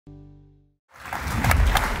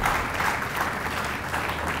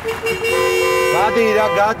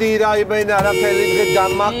გადირა იმენა არაფერი დღე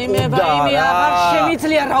დამაკუდა რა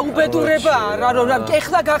შემიძლია რა უბედურება რა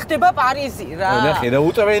ეხლა გახდება პარიზი რა ნახე რა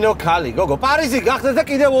უწევენო ქალი გოგო პარიზი გახდეს და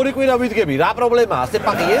კიდევ ორი კვირა ვიდგები რა პრობლემაა c'est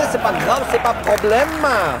pas grave c'est pas problème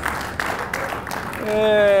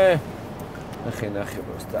ნახე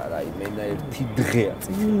просто რა იმენა ერთი დღეა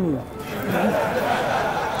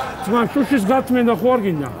ძმა შუშის გაწმენდა ხო არ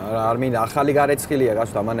გინდა არ მინდა ახალი გარეცხილია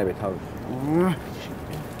გასვ დამანები თავი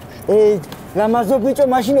ლამაზო ბიჭო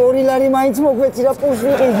მაშინ 2 ლარი მაინც მოგვეცი რა პულს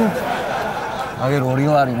ვიყიდი აგერ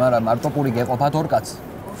 2 ლარი მაგრამ მარტო პური გეყოფათ ორ კაცს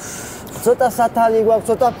ცოტა სათალი გვაქვს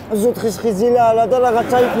ცოტა ზუთხის ხიზილა და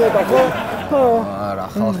რაღაცა იქნება ხო არა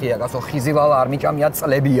ხალხია გასო ხიზივალა არ მიჭამია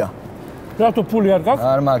წლებია რატო ფული არ გაქვს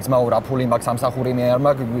არ მაქვს მაუ რა ფული მაქვს სამსახური მე არ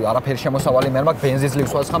მაქვს არაფერი შემოსავალი მე არ მაქვს ბენზინს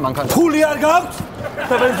ლივსვას ხა მანქანა ფული არ გაქვს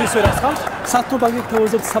და ბენზინს ვერ ახსნავს სათობაგი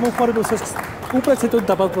თავაზობ სამოხარებელს უპრეცედენტ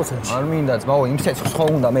დაბალ პროცენტში არ მინდა ძმაო იმ ცეცხლს ხო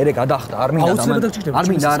უნდა მე გადახდა არ მინდა არ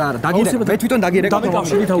მინდა არა დაგირეკ მე თვითონ დაგირეკ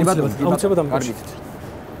აუცილებლად კარგით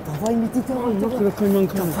დავაი მითი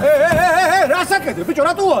რა საკეთე ბიჭო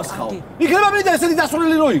რატო უასხავ იქნება მინდა ესეთი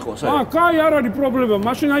დასრულილი რო იყოს კაი არ არის პრობლემა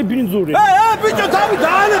მაშინ აი ბრინძური ბიჭო დავი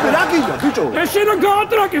დაანებე რა გინდა ბიჭო ეს შენ რა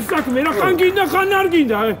გაატრაკეს საქმე რა ხან გინდა ხან არ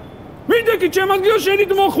გინდა მინდა კი ჩემ ადგილას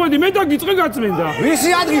შენით მოხვედი მე დაგიწყე გაწმენდა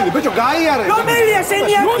ვისი ადგილი ბიჭო გაიარე რომელია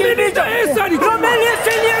შენი ადგილი ბიჭო ეს არის რომელია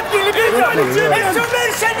შენი ადგილი ბიჭო ეს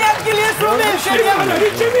რომელი შენი ადგილი ეს რომელი შენი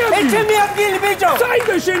ადგილი ჩემი ადგილი ბიჭო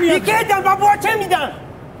საიდან შენი ადგილი იქიდან ბაბუა ჩემიდან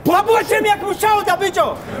ბაბუა ჩემი აქ მუშაობდა ბიჭო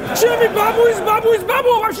ჩემი ბაბუის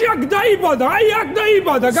ბაბუა ვაფშე აქ დაიბადა აი აქ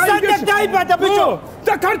დაიბადა სად დაიბადა ბიჭო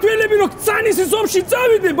და ქართველები რო წანისის ომში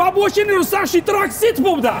წავიდნენ ბაბუა შენი რო სახში ტრაქს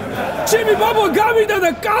ითმობდა ჩემი ბაბუა გავიდა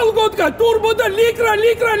და კალგოდგა ტურბო და ლიკრა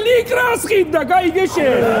ასხიდა გაიგეშე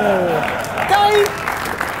კაი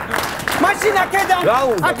მაშინა კედან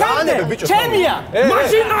აკამდე ბიჭო ჩემია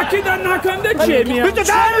მაშინა კედან აკამდე ჩემია ბიჭო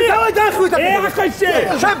დახვიდა ახაშე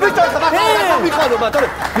შენ ბიჭო ხა მიყავდა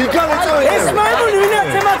მაგრამ მიგავეწოვე ეს მაიმუნი ვინა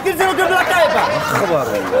ჩემ ადგილზე რო გებლაკაება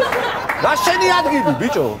რა შენი ადგილი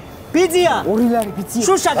ბიჭო ბიძია 2 ლარი ბიძია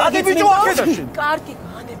შუშა გადი ბიჭო აქედაში კარგი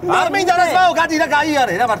არ მინდა რა ზაო გადი რა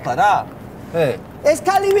გაიარე რა მართლა რა ეს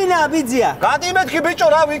ქალი ვინაა ბიძია გადი მეთქი ბიჭო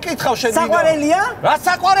რა ვიკითხავ შენ საყვარელია რა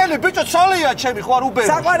საყვარელი ბიჭო ცოლია ჩემი ხო არ უბერო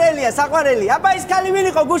საყვარელი აბა ეს ქალი ვინ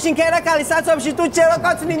იყო გუშინ ქერაქალი საცობში თუ ჩერო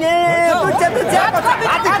კოცმინე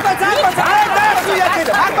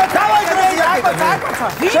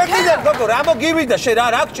შეგიძლია გოგო რა მოგივიდა შენ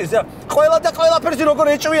რა გჭირს ყველა და ყველაფერს როგორ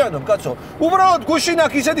ეჭვიანობ კაცო უბრალოდ გუშინ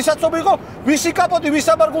აქ ისეთი საცობი იყო ვისი კაპოტი ვის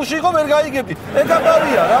საბარგულში იყო ვერ გაიგებდი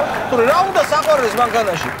ეგაბავია რა თუ რა უნდა საყვარელს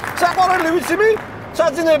მანქანაში საყვარელი ვიცი მე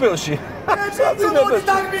საძინებელში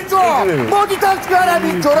მოდი დაჭარა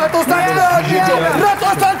ბიჭო რატო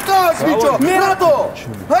საჭგავს ბიჭო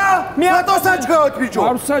მე რატო საჭგავს ბიჭო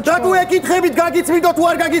და თუ ეკითხებით გაგიწმინდო თუ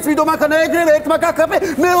არ გაგიწმინდო მანქანა ეგრევე ერთმა გაქაფე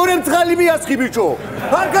მეორე მცხალი მიასხი ბიჭო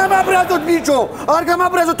არ გამაბრაზოთ ბიჭო არ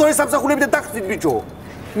გამაბრაზოთ თუ ეს სამსახურები და დახსნით ბიჭო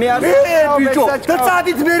მე არ ბიჭო და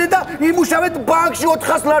წადით მერე და იმუშავეთ ბანკში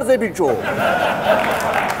 400 ლარზე ბიჭო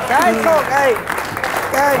კაი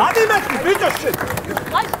ადი მეთქი ბიჭო შენ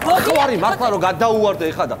ხო არის მართლა რომ გადაუვარდე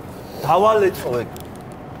ეხლა და დავალეწო ეგ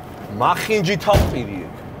მახინჯი თავპირიე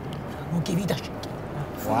მოგივიდა შენ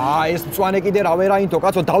ვა ეს მწვანე კიდე რა ვერაინთო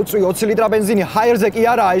კაცო დავწვი 20 ლიტრა ბენზინი ჰაერზე კი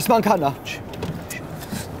არაა ეს მანქანა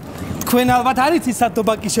თქვენ ალბათ არის ის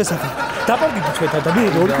სათობაკის შესახებ დაპარგით ჩვენთან და მე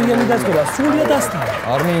 2 კვირიანი დასწრება სულია დასტა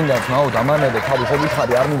არ მინდა ძმაო დამანებე თავი ხო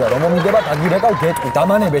გითხარი არ მინდა რომ მომიდება დაგირეკავ გეტყვი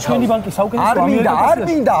დამანებე ჩვენი ბანკი საუკეთესო არ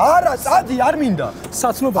მინდა არა წადი არ მინდა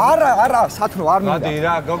საცნობა არა სათნო არ მინდა გადი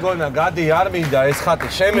რა გოგონა გადი არ მინდა ეს ხატი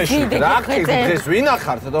შემეში რა ხის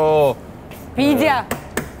ვინახართ დო ბიძია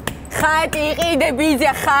ხატი იყიდე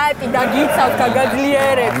ბიძია ხატი და გიცავთ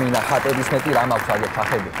გაგაძლიერებ მინდა ხატების მეტი რა მაქვს აგერ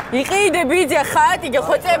ხახები იყიდე ბიძია ხატი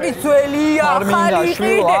გეხოცები ძველია ხალი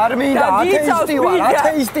იყიდე არ მინდა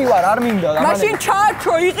ათეისტი ვარ არ მინდა მაშინ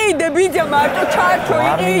ჩარჩო იყიდე ბიძია მარტო ჩარჩო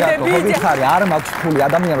იყიდე ბიძია ხარი არ მაქვს ფული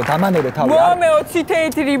ადამიანო დამანებე თავი მომე 20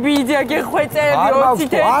 თეთრი ბიძია გეხოცები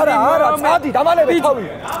 20 თეთრი არა წადი დამანებე თავი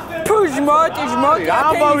ფუჟ მოდი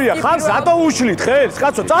ამბავია ხარ ზატო უშლით ხერს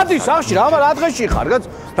კაცო წადი სახში რა დღეში ხარ კაცო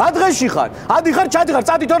რა დღეში ხარ? ადი ხარ, ჩადი ხარ,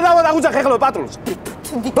 წადი თორე დავაგუძა ხეხლო პატრულს.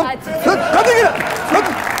 გადი გირა.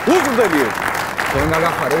 უზრდები. ჩვენ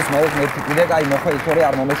გაგახარეს მოუღ მერტი კიდე კაი მოხე თორე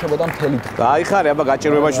არ მომეშებოდა მთელი დღე. გაიხარე, აბა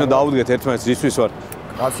გაჭირვებაში უნდა დაუდგეთ ერთმანეთს რისთვის ვარ.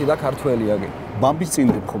 კაცი და ქართველი აგე. ბამბის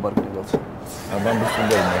წინდები ხო ბარ კიდევ. ბამბის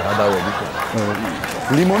წინდები გადავედი.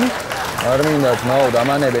 ლიმონი? არ მინდა ძმაო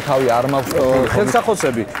დამანებე თავი არ მაქვს ყოფილი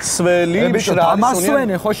ხელსახოსები სველი მშრალი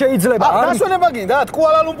დამასვენე ხო შეიძლება დასვენება გინდა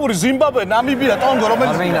კუალა-ლუმპური ზიმბაბვე ნამიბია ტონგო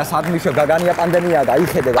რომელიც არ მინდა სადმიშო გაგანია პანდემია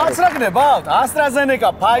გაიხედე აცრაგნება ასტრაზენეკა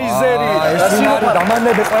ფაიზერი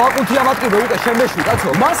დამანებე ყველა კუთი ამატკივე უკვე შემეშვი კაცო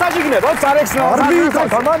მასაჟი გნებავ წარექსნა არ მინდა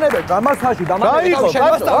დამანებე დამასაჟი დამანებე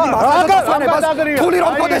შემასწავლი თული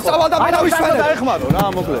რომ გოდეს წავალ და მე დავისვენე დაეხმარო რა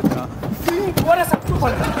მოკლედ რა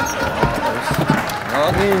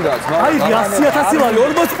მინდა ძმა აი 100.000 ლარი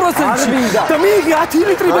 40%-ში და მიიღე 10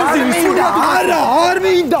 ლიტრი ბენზინი სულიად არ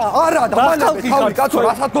მინდა არა დამანებე თავი კაცო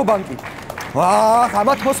რასათო ბანკი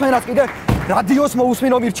ამათ მოსმენას კიდე რადიოს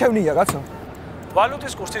მოусმინო მირჩევნია კაცო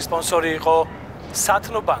ვალუტის კურსის სპონსორი იყო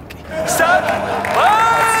სათნო ბანკი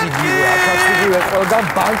აციგივე ყველგან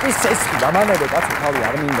ბანკის წესი დამანებე კაცო თავი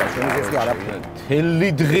არ მინდა შენი წესი არაფერი თელი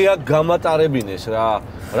დღეა გამატარებინეს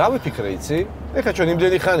რა ვიფიქრე იცი ეხლა ჩვენ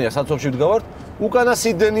იმდენი ხანია საცობში ვდგავართ უკანა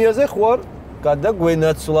სიდენიაზე ხوار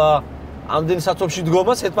გადაგვენაცვლა ამდენი საცობში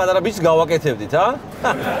დგომას ერთმანეთს ბიჭს გავაკეთებდით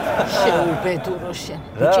შეუბედურო შენ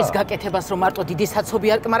ბიჭის გაკეთებას რომ მარტო დიდი საცობი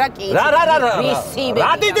არ კმარა კი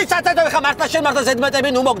რა დიდი საცობი ხა მართლა შენ მართლა ზედმეტები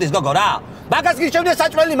ნუ მოგდის გოგო რა მაგას გირჩევნია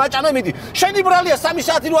საჭმელი მაჭამე მიდი შენი ბრალია 3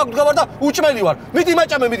 საათი რო აქ ვდგავარ და უჭმელი ვარ მიდი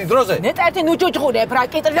მაჭამე მიდი დროზე ნეტა ერთი ნუ ჯუჯღურებ რა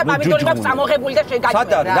კიტრი და პამიდორი გაქვს წამოღებული და შენ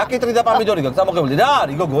გაჭმე რა რა კიტრი და პამიდორი გაქვს წამოღებული რა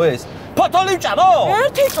არის გოგო ეს ფოთოლი ვჭამო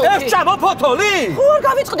ერთი წუთი ეს ვჭამო ფოთოლი ხო არ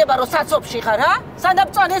გავიწყდება რომ საცობში ხარ რა სანდამ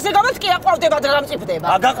წანეზე გამაც კი აყვავდება და გამწიფდება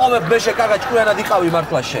აგაყოვებ ბეშე კაგა ჭკვიანად იყავი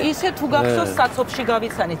მართლა შენ ისე თუ გახსოვს საცობში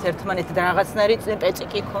გავიცანით ერთმანეთი და რაღაცნაირი პეწი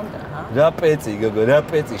კი ქონდა რა პეწი გოგო რა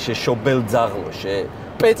პეწი შეშობელ ძაღლო შე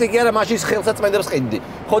პეწი კი არა მაშინ ხელსაც წმენდებს ყიდდი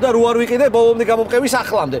ხო და რო არ ვიყიდე ბოლომდე გამომყევის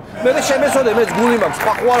ახლამდე მე შემესოდე მეც გული მაქვს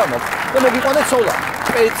სხვა ხო არა მაქვს და მოგიყვანე ცოლა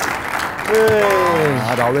პეწი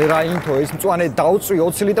არა ვერაინთო ეს მწვანე დაუწვი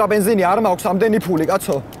 20 ლიტრა ბენზინი არ მაქვს ამდენი ფული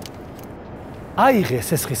კაცო აიღე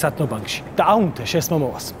სესხი სათნო ბანკში და აუნთე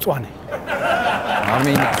შესმომოვას მწვანე არ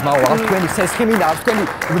მინდა ძმაო არ თქვენი სესხი მინდა არ თქვენი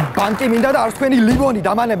ბანკი მინდა და არ თქვენი ლიმონი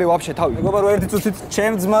დამანებე ვაფშე თავი მეგობარო ერთი წუთით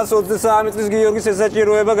ჩემ ძმას 23 წლის გიორგის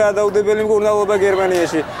ესაჭიროება გადაუდებელი მკურნალობა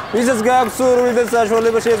გერმანიაში ვისაც გააქვს სურვილი და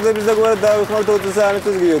საშუალება შეძლებს და გვარად დავეხმაროთ 23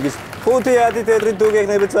 წლის გიორგის 5-10 თეთრი თუ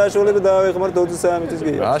გექნებით საშუალება დავეხმაროთ 23 წლის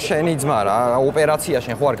გიორგის რა შენი ძმა რა ოპერაცია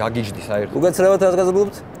შენ ხო არ გაგიჯდი საერთოდ უგაცრავად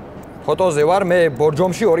ასგაზობთ ფოტოზე ვარ მე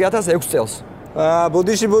ბორჯომში 2006 წელს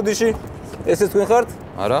ბოდიში ესე თქვენ ხართ?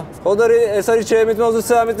 არა. ხო და ეს არის ჩემი ძმა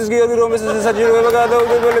 23 წლის გიორგი რომელსაც ესაჭიროება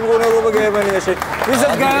გადაუდებელი მკურნალობა გერმანიაში.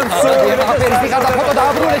 ვისაც გააქვს აფერი ხარ და ფოტო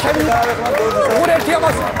დააბრუნე შენი. უერთი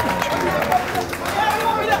ამას.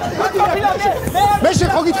 მე შე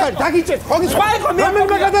ხო გითხარი, დაგიჭერთ, ხო გითხარი. მე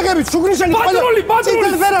გადაგებით, შუგრიშანი ყველა.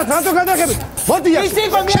 წითელ ვერას რატო გადაგებით? მოდია.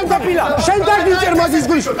 შენ დაპირა. შენ დაგიჭერ მაგის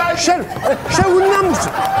გულში. შენ უნამუს.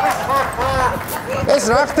 ეს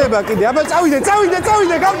რა ხდება კიდე? აბა წავიდე,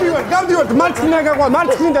 გავდივართ, მარცხნიდან გაყვა,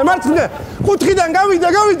 მარცხნიდან. კუთხიდან გავიდა,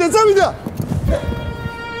 წავიდა.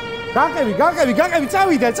 გაყევი,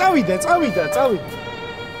 წავიდა.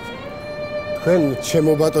 თქვენ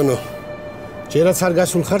ჩემო ბატონო ჯერაც არ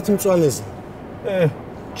გასულხართ მწვანეზე.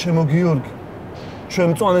 ჩემო გიორგი, ჩვენ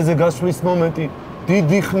მწვანეზე გასვლის მომენტი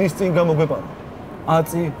დიდი ხნის წინ გამოგვეპარა.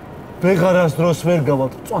 აწი ვეღარას დროს ვერ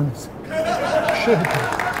გავალთ მწვანეზე.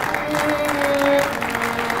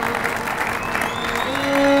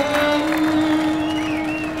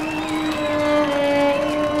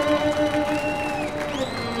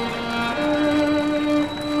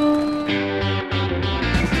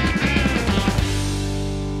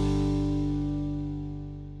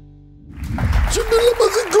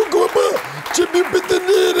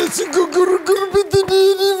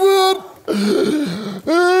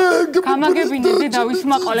 გამაგებინებდი და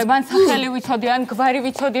ვისმაყოლებან სახელი ვიცოდი ან გვარი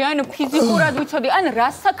ვიცოდი ან ფიზიკურად ვიცოდი ან რა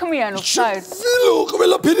საქმიანო საერთოდ ფილო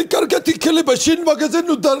ყველაფერი კარგად იქნება შენ მაგაზე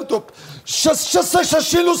ნუ დარტობ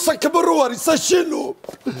შაშენო საქმე რო არის საშენო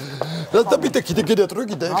რა დაბიტე კიდე კიდე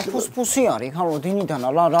ფუსფუსი არის ხანო დინიდან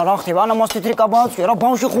რა ხდება ანა მას თეთრი კაბააცია რა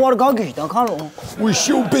ბავშვი ხო არ გაგიჟდა ხანო უი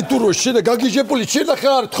შეუბედურო შენ გაგიჟებული შენ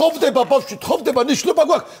ხარ თხოვდება ბავშვი თხოვდება ნიშნობა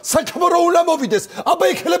გვაქვს საქმე რო უნდა მოვიდეს აბა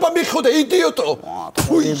ეხლება მიხოდე იდიოტო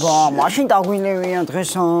უი მაშინ დაგვინევიან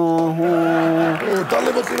დღეს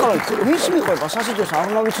ვის მიყვება სასიძოს არ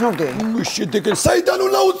უნდა ვიცნობდე შედეგენ საიდან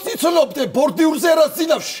უნდა უცნობდე ბორდიურზე რა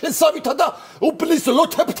წინავს შესავითა და უფლის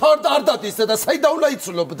ლოთებთან არ დადის და საიდან უნდა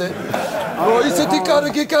იცნობდე რო ისეთი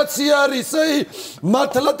კარგი კაცი არის აი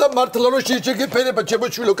მართლა რო შეჯეგეფერება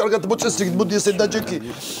ჩემოჩვილო კარგად მოწესრიგდ მოდი ესე დაჯექი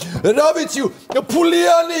რა ვიცი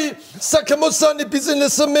ფულიანი საქმოსანი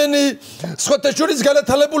ბიზნესმენი სხვათა შორის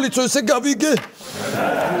განათლებულიც ესე გავიგე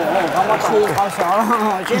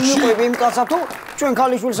ჩემი ყვები იმ კაცსა თუ ჩვენ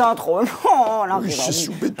ქალიშვილს ათხოვებ. ნახე რა.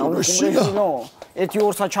 შუბედურა შინა. ერთი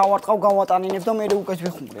ორსა ჩავარტყავ გავატანინებ და მე უკეთ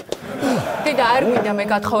ვიხუმრებ. დედა არ მინდა მე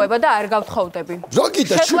გათხოვება და არ გავთხოვდები. რა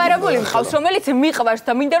გიდა შეყვარებული მყავს, რომელიც მიყვარს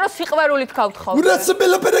და მინდა რომ სიყვარულით გავთხოვდე. რაც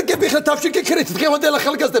მელაპერაკები ხა თავში გიქრით დღევანდელ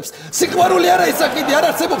ახალგაზრდებს. სიყვარული არა ისაკიდი, არ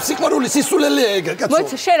არსებობს სიყვარული, სისულელეა ეგ კაცო.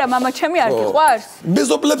 მოიცა შენ რა მამა ჩემი არ გიყვარს?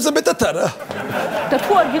 მეზობლებზე მეტად არა. და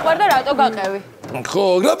თუ არ გიყვარ და რატო გაყევი? ხო,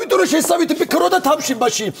 რა ვიტყვი რომ შესავით ფიქრო და თავში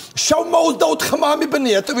მაში შავმა 24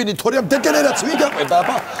 მამიბნია ტვინი თორემ დეგენერაცი ვიგაყვება,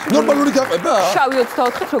 აბა ნორმალური გაყვება. შავი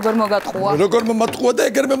 24-ით როგორ მოგატყუა? როგორ მომატყუა და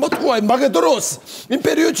ეგერ მომატყუა მაგ დროს იმ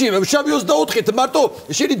პერიოდში შავი 24-ით მარტო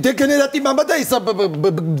შენი დეგენერატი მამა და ისა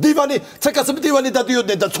დივანი ცეკას დივანი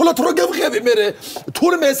დადიოდნენ და ცოლად რო გევღები მე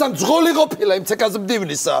თურმე ეს ამ ძღოლი ყოფილა იმ ცეკას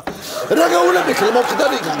დივნისა რა გაუნები ხელ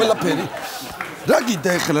მომხდარი ყველაფერი რა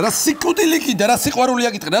გიდა ეხლა რა სიკვდილი გიდა რა სიყვარული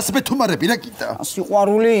აგიტყე რა სპეთუმარები რა გიდა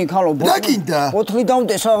სიყვარული ხალო რა გიდა ბოთლი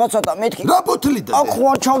დავდეს რაღაცა და მეთქი რა ბოთლი და აქ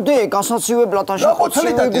ხوار ჩავდე გასაცივებლად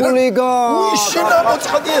ბოთლი და გულიგა უშინა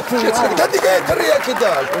მოწყდი შეცდი დადიგე ეთრია კიდე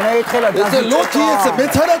მე ეთქელა ეს ლოთი ეს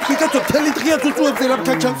მეცარად ხიკაცო თელი დღეა უწუებს რა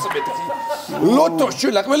ქაჩამს მეთქი ლოტო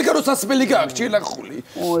შვილა ყველი გარო სასმელი გააქვს შვილა ხული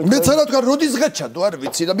მეცარად გარ როდის გაჩადო არ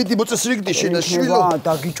ვიცი და მიდი მოწესრიგდი შენა შვილო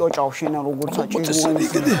დაგიჭოჭავ შენა როგორც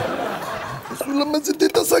აჭირული სულამაზე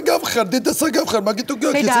დედასაგავხარ მაგითო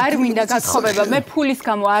გაკეთე დედა არ მინდა გათხოვება მე ფულის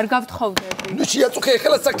გამო არ გავთხოვდები ნუ შეაწუხე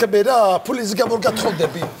ახლა საქმე რა ფულის გამო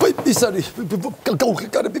გათხოვდები ის არის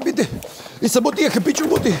გავხეკარები მიდი ისა მოდი ახ ბიჭო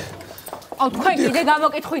მოდი აუ თქვენ კიდე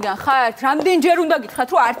გამოკითხვიდან ხართ რამდენჯერ უნდა გითხრათ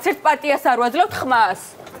რომ არც ერთ პარტიას არ ვაძლევთ ხმას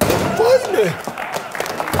ვაიმე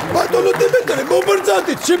ბატონო დიმიტრი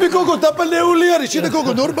მომბრძანდით ჩემი გოგო დაბალეული არის შენ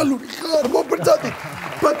გოგო ნორმალური ხარ მომბრძანდით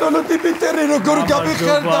ბატონო დიმიტრი როგორ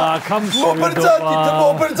გამიხარდა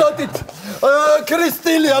მომბრძანდით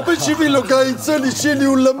ქრისტილი აბიჩივილო გაიცელი შენი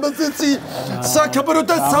ულამაზესი საკაბრო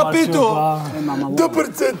და საბედო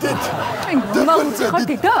დაბრძანდით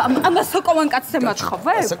და ამას სოკოვან კაცზე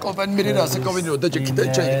მაცხობებ სოკოვან მერი რა სოკოვანი რო დაჭიქი და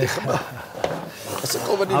ჩაიგდე ხმა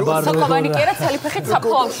სოკოვანი კი არა ცალი ფეხით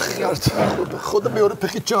საფლავშია ხო და მეორე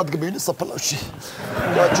ფეხით ჩადგმენი საფლავში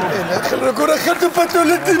გაჭენა ახლა როგორ ახლა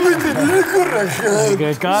პატონო დიმიტრი როგორ ახლა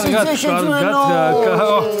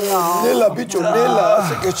ნელა ბიჭო ნელა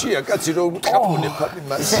ასე კეჩია კაცი რო უთყაფუნებ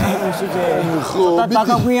იმას ხო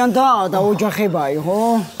დაგაგვიანდა და ოჯახებაი ხო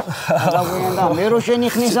დაგაგვიანდა მე რო შენი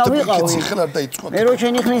ხნის ავიყავი მე რო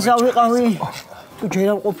შენი ხნის ავიყავი თუ ჯერ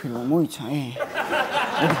არ ყოფილა მოიცა მე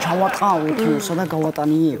ჩავატყავი თუსა და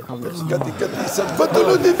გავატანიებ ხალხს გადი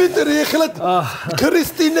ბატონო დიმიტრი ახლა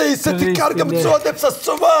ქრისტინე ისეთი კარგი მწოდებს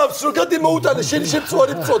ასწვავს რომ გადი მოუტანე შენი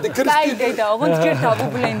შემწვარი მწოდი ქრისტინე დაი დედა ოღონდ ჯერ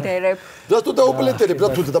დავუბლენდერებ რატო დაუბლენდერებ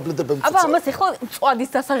რატო დაბლენდერებ აბა ამას ახლა მწვადის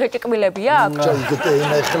დასაღე ჭკბილები აქვს ჩაიგდე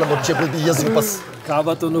ენა ახლა მოჩებრდი იაზრიპას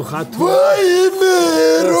გაბატონო ხათუ ვაიმე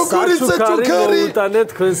როგორი საჩუქარი უტანე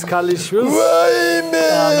თქვენს ქალიშვილს ვაიმე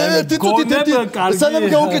თვითონ სანამ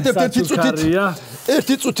გავუკეთებთ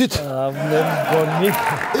ერთი წუთით მე მგონი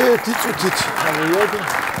ერთი წუთით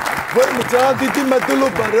ვაიმე ძალიან დიდი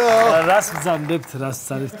მადლობა რა რას გძამდებთ რას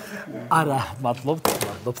არის არა მადლობთ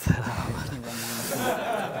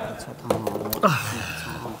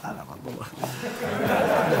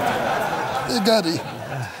ეგარი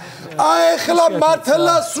ახლა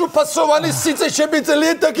მართლა სრულფასოვანი სიწე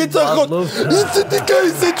შემიძლია დაგიწახოთ იცით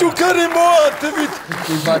კაიზე ჩუქარი მოათვით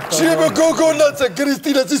ჩემო გოგონაცა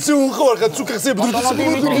ქრისტინას ისე უხوار ხა ჩუქხზე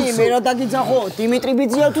დიმიტრი მე რა დაგიძახო დიმიტრი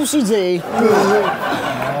ბიძია თუ სიძე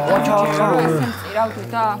რავდი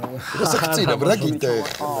და რასაკწირა რა გინდა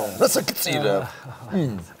რასაკწირა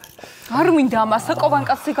არ მინდა ამას საკოვან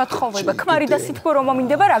კაცზე გათხოვება ქმარი და სითბო რომ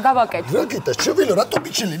მომინდება რა გავაკეთო რა გინდა შვილო რატო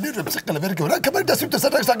მიჩილი ნერვებს ახლა ვერ გევა რა ქმარი და სითბო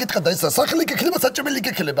სადაც საკითხა და ისა სახლი გექნება საჭმელი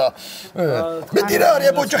გექნება მეტი რა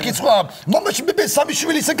არის ოჯახი სხვა მამაში მე სამი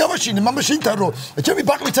შვილი ისე გავაშინე მამაში ინთარო ჩემი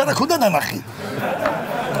ბაყვიც არა ქონდა ნანახი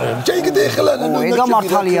ჩაიგდე ახლა ეგა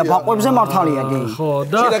მართალია ბაყვებზე მართალია გი ხო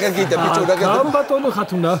და რა გინდა ბიჭო რა გინდა ბატონო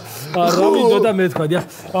ხათუნა რა მინდო და მე თქვა დიახ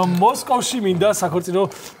მოსკოვში მინდა საქორწინო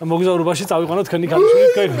მოგზაურობაში წავიყვანო თქვენი ქალიშვილი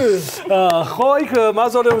თქვენი ხო იქ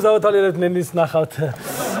მაზოლეუმს დავათვალიერებთ ლენინის ნახავთ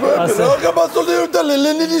ასე რა მაზოლეუმ და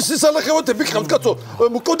ლენინის სალახევათები ხავს კაცო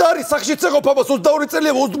მკვდარი სახში წეღობ ამას 22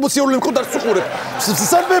 წელია 80-იანი მკვდარს უყურებ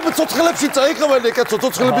სანმე ცოცხლებში წაიყვანე კაცო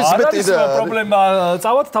ცოცხლების მეტი და პრობლემა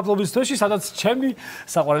წავად თაფლობის თვეში სადაც ჩემი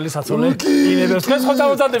საყვარელი საცოლე ინებებს თქვენ ხო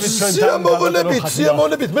წავუძადებით ჩვენთან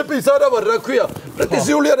სიამოვნებით მე ის არა ვარ რა ქვია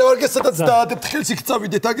პრეტენზიული არა ვარ გესადაც დაადებთ ხელს იქ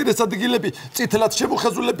წავიდეთ აგერეს ადგილები წითლად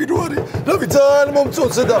შემოხაზულები რო არის რავი ძალიან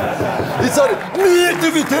მომწონს და ის არის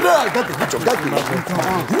მიეთვით რა გადი ბიჭო გადი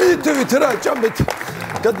მიეთვით რა ჭამეთ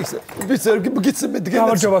გადი ვიცი გიცემ დგენა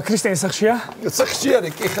გამარჯობა ქრისტიანი სახშია სახში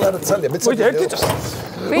არის კი ხლა რა ძალიან მეცადი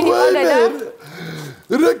ვინი ყოლედა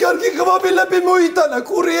რა კარგი ღვაბილები მოიტანა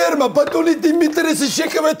კურიერმა ბატონი დიმიტრის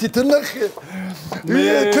შეკვეთით ნახე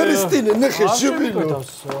ქრისტინე ნახე შუბილო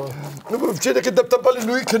ნუ ვჭედე დაბალი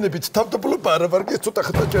ნუ იქნებით თავდაბლობა არა ვარ ეს ცოტა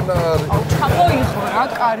ხტაჭანა არის ჩამოიხო რა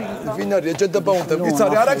კარი ვინ არის აჯანდაბა უნდა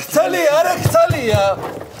ვიცარი არაქცალია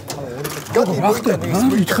გადი მოიტანა ის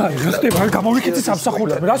მითხარი რა ხდება გამოვიკეთე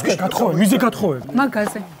სამსახურები რას ქვია გათხოვე ვიზე გათხოვე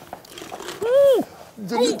მაღაზე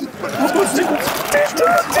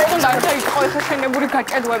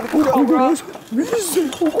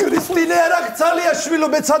კრისტინე არაქცალია შვილო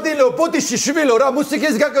მეცადინო ბოდიში შვილო რა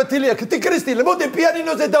მუსიკის გაკეთილია ხტი კრისტინე მოდი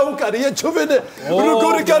პიანინოზე დაუკარია ჩუბენე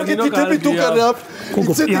როგორი კარგი თითებით უკარა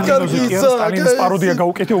იცედი კარგი ისა სტალინის პაროდია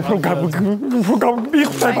გაუკეთე უფრო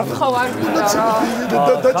მიხვდება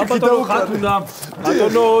ხათუნა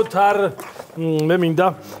ბატონო თარ მე მინდა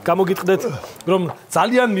გამოგიტყდეთ რომ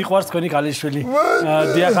ძალიან მიყვარს თქვენი ქალიშვილი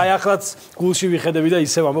დიახ აი ახლაც გულში ვიხედები და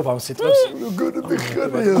ისევ ამბობ ამ სიტყვებს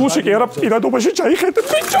გულში კი არა პირადობაში ჩაიხედე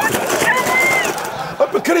ბიჭო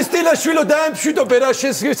კრისტინა შვილო დაემშვიდო ბერა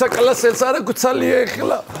შესგისა კლასელს არა გუცალია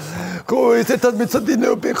ეხლა ხო ესეთად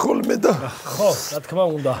მეცადინეობენ ხოლმე და ხო რა თქმა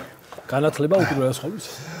უნდა განათლება უპირველეს ხოლმე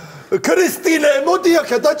კრისტინე მოდი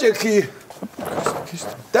აქ დაჭექი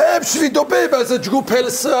დაემშვიდო ბებას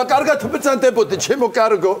ჯგუფელს კარგად ბრძანდებოდე ჩემო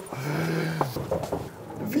კარგო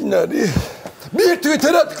ვინ არის მირთვით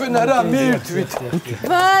რა თქვენ არა მირთვით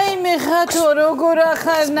ვაიმე ხათო როგორ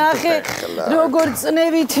ახარ ნახე როგორ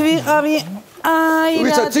წნევით ვიყავი აი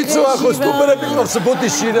ვიცა ციცო ახო სტუმრები ყავს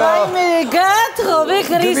ბოდიში რა ვაიმე გათხოვე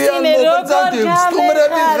ქრისტინე როგორ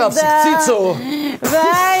სტუმრები ყავს ციცო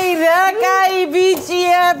ვაი რა კაი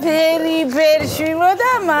ბიჭია ფერი ფერშვილო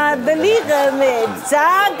და მადლი ღმერთ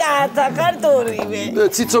ზაგათა ქართურივე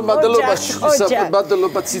ციცო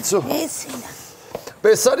მადლობა ციცო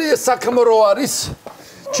ბესარი საქმრო არის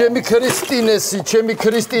ჩემი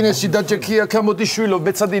ქრისტინესი დაჭექია გამოდი შვილო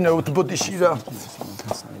მეცადინეოთ ბოდიში რა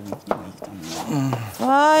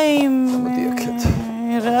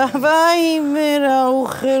ვაიმე რა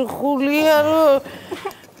უხერხულია რომ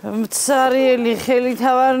მცარიელი ხელით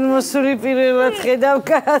ავარმოსული პირველად ხედავ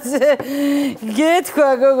კაცზე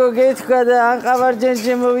გეთქვა გოგო გეთქვა და ანყავარჯენ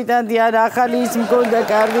შემოვიტანდი არ ახალი ის მქონდა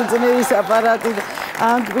კარგი წნევის აპარატი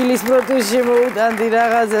ან კბილის პროტეზი შემოვიტანდი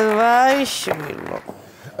რაღაცა ვაი შვილო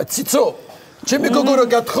ციცო ჩემი გოგო რა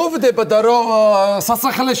გათხოვდება და რომ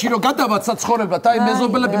სასახლეში რომ გადავა საცხოვრებლად აი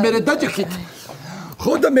მეზობელები მერე დაჭიქით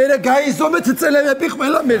ხო და მერე გაიზომეთ წელები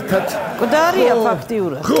ყველა მერთად მკვდარია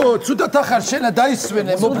ფაქტიურად ხო ცუდად ახარ შენა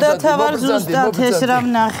დაისვენე მობრძანდი ეს რა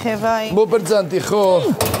ვნახე ვაი მობრძანდი ხო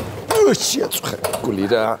შეაწუხე გული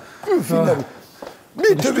რა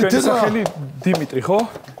მითვით სახელი დიმიტრი ხო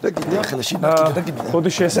და კიდე ახლა შინაკი და კიდე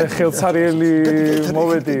ბოდიში ეს ხელცარიელი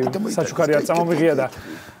მოვედი საჩუქარი არ წამომიღია და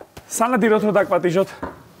სანადიროთ რომ დაგპატიჟოთ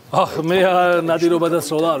ახ მე ნადირობა და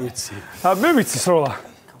სროლა არ ვიცი მე ვიცი სროლა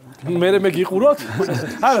მე გიყუროთ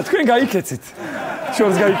არა თქვენ გაიქეცით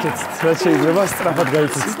შორს გაიქეცით რა შეიძლება სწრაფად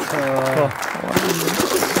გაიქეცით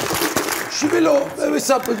შვილო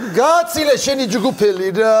ვისა გააცილე შენი ჯგუფელი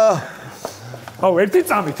რა აუ ერთი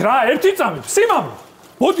წამით სიმამრე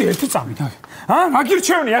მოდი ერთი წამით რა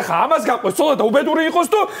გირჩევნი ახლა ამას გაყვეს ცოტა და უბედური იყოს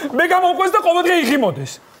თუ მე გამოვყვეს და ყოველდღე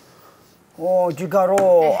იღიმოდეს ჯიგარო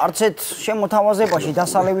არცეთ შემოთავაზებაში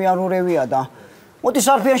დასალევი არ ურევია და მოდი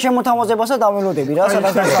სარფიან შემოთავაზებასა დაველოდები რა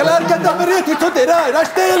სადაც ხლა არ გადამერიეთ თვითონ რა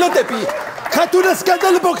შტეელოდები ხათუნას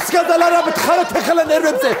გადალბოქს გადალარაბთ ხაროთ ახლა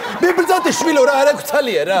ნერვებზე მიბრძანდი შვილო რა არა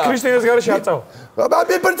გცალია რა ქრისტინეს გარეშე არ წავა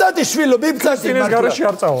მიბრძანდი შვილო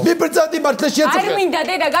მიბრძანდი მართლა შეაწუხე არ მინდა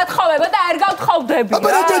დედა გათხოვება და არ გავთხოვდები აბა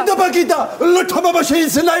რა ჯენდობა გიდა ლოთამამა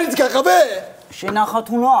შეინსნაირიც გაღავე შენა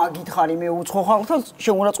ხათუნა აგითხარი მე უცხო ხალხთან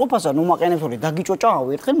შეურაცხყოფასა ნუ მაყენებთორი დაგიჭოჭაავ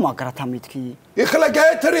ერთხელ მაგრათა მეთქი ეხლა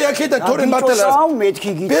გაეთრი აქედა თორე მართლა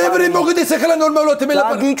მეთქი გითხარი ბევრი მოგდის ეხლა ნორმალურად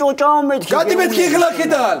მელაპარაკე დაგიჭოჭაავ მეთქი გადი მეთქი ეხლა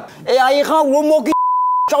აქედან აი ხა რომ მოგი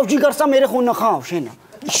ჭავჯიგარსა მე ხონა ხავ შენა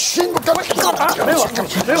შენ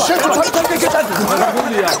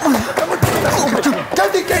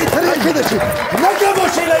გადი გაეთრი აქედაში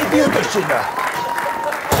ნაგამოშელა იდიოტო შენა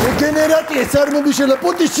გენერატი ეს არ მომიშელა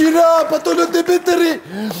პოტიში რა ბატონო დიმიტრი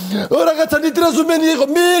რაღაცა ნიტრაზუმენი იყო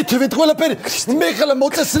მითვით ყველაფერი მე ხლა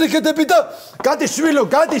მოწესრიგდები და გადი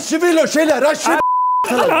შვილო შელა რა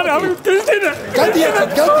არა კრისტინა გადი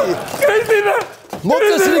კრისტინა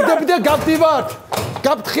მოწესრიგდები და გავდივართ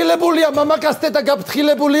გაფრთხილებულია მამაკაცთა და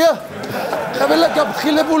გაფრთხილებულია ყველა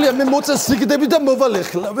გაფრთხილებულია მე მოწესრიგდები და მოვალ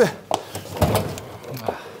ეხლავე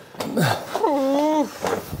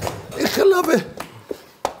ეხლავე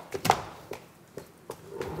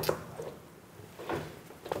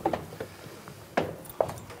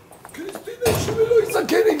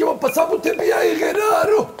კენიგო პასაპორტები აიღერა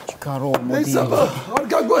რო ჯიგარო საიცაბა არ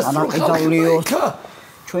გაგვასწრო ხალხი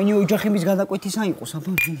ჩვენი ოჯახების გადაკვეთის აიყოს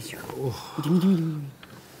აბა მიდი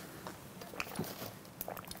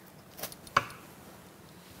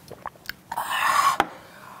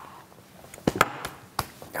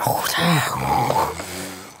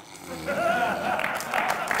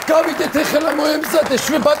გავიდეთ ეხლა მოემზადე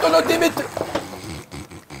შვე ბატონო დიმიტრი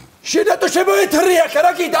შედატო შემოეთრია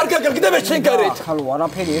კარგი არ გაგგდება შენ გარეთ ხალო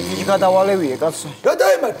არაფერი ერთი გადავალევიე კაცო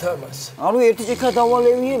გადაემართა ამას ალო ერთი ჭიქა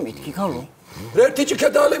დავალევიე მეთქი ხალო ერთი ჭიქა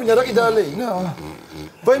დაალევინა რა კი დაალევინა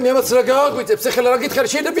ვაი მე ამას რა გააგვიწებს ეხლა რა გითხარ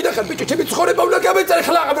შეიძლება ნახარ ბიჭო ჩემი ცხოვრება უნდა გამეწერე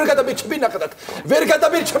ხლა აღარ გადამირჩები ნახდათ ვერ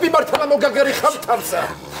გადამირჩები მართლა მოგაგარი ხარ თავსა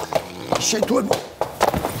შენ თუ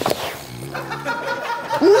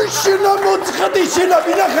შენ მოწხდი შენ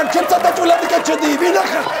ვინახარ ჩემსა დაჭულადი კაჩედი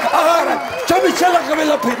ვინახარ არა ჩამიშალა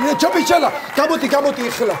ყველაფერი ჩამიშალა გამოდი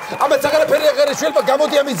ეხლა ამაც აღარაფერი აღარ შეიძლება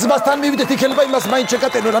გამოდი ამის ძმასთან მივიდეთ იქნება იმას მაინც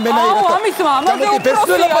შეკატენო რამენაირად ამის მამაზე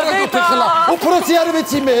უფროსი არ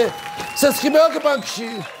ვიცი მე სესხიბე ბანკში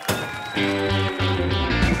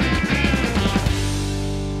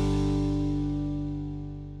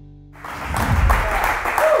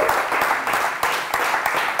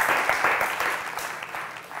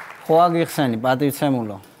ხო აგიხსენი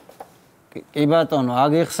პატივცემულო კი ბატონო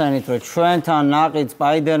აგიხსენით რომ ჩვენთან ნაყიდ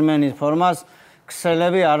სპაიდერმენის ფორმას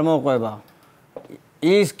ქსელები არ მოყვება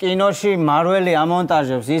ის კინოში მარველი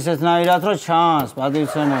ამონტაჟებს ისეთნაირად რომ ჩანს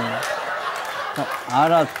პატივცემულო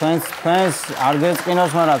არა თქვენს არ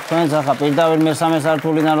გეწყინოს მაგრამ თქვენს ახლა პირდაპირ მესამე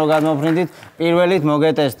სართულიდან რო გადმოფრინდით პირველით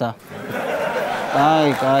მოგეტესტა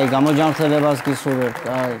კაი გამოჯანმრთელებას გისურვებთ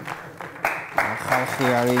კაი ხალხი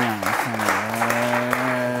არიან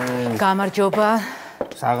გამარჯობა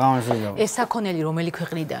საღამოსიო ეს საქონელი რომელი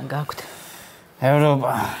ქვეყნიდან გაქვთ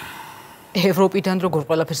ევროპიდან როგორ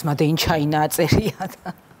ყველაფერს მადეინ ჩაინა აწერია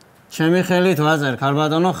და ჩემი ხელით ვაწერე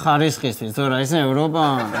ქარბატონო ხარისხისთვის თორე ეს ევროპა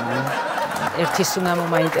ერთის უნდა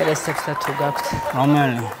მომაინტერესებს და თუ გაქვთ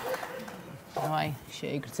რომელი აი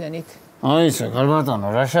შეიგრძენით აი ისე ქარბატონო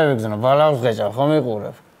რა შევიგზნო ბალავს ღეჭა ხომ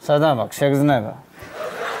იყურებ სადამ აქვს შეგზნება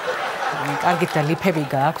კარგით და ლიფები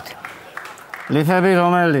გაქვთ ლიფები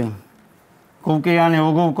რომელი კუკიანი,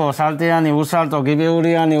 უგუკო, სალტიანი, უსალტო,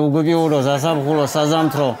 გიბიურიანი, უგიბიურო, სასამხულო,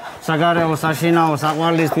 საზამთრო, საგარეო, საშინაო,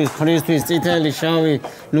 საყვარლისთვის, ხრისთვის, წითელი, შავი,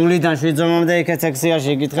 0-დან 7 ზომამდე იქეთ სექციაში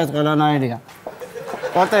იკითხეთ ყველანაირია.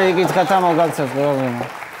 პოტე იკითხეთ და მოგაქცევთ პრობლემა.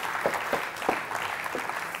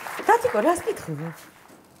 დათიკო, რას კითხულობ?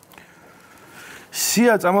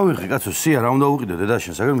 სია წამოვიღე, კაცო, სია რა უნდა უყიდო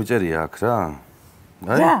დედაშენ, საგერ მიწერია აქ რა.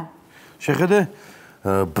 რა? შეხედე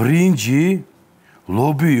ბრინჯი,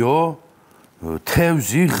 ლობიო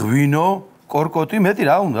თევზი, ღვინო, კორკოტი, მეტი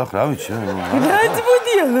რა უნდა, რა ვიცი. რაც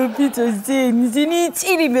მოდიალო ბიჭო, ძინი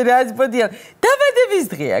წირიმე რაც მოდიალო. დაბადების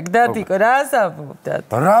დღე აქვს, დათიკო, რა ასაბობდათ?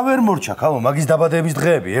 რა ვერ მორჩა, ხალო, მაგის დაბადების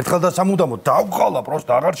დღეები, ერთხელ და სამუდამოდ დავყალა,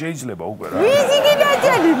 პროსტა აღარ შეიძლება უკვე რა. ვიზი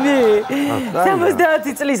გინაჯალი მე.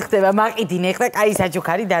 70 წლის ხდება, მაყიდინე ხდა, კაი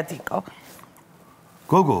საჩუქარი დათიკო.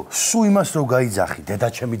 გოგო, სულ იმას რო გაიძახი,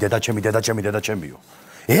 დედაჩემიო.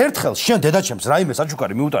 ერთხელ შენ დედაჩემს რაიმე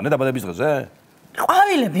საჩუქარი მიუტანე დაბადების დღეზე?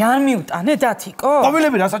 ყვავილები არ მიუტანე დათიკო?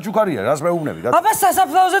 ყვავილები რა საჩუქარია, რას მეუბნები? აბა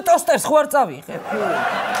სასაფლაოზე ტოსტერს ხო არ წავიღებ?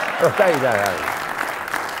 კაი რა.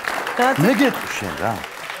 მე გეტყვი შენ რა.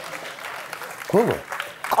 გოგო,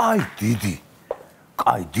 კაი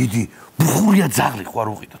დიდი, ბხურია ძაღლი ხო არ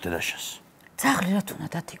უყიდო დედაშენს? ძაღლი რა თუნა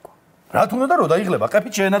დათიკო? რა თუნდა და რო დაიღლება,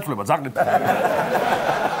 ყეფით შეენაცვლება ძაღლი.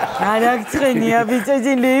 არა გწენია ბიჭო,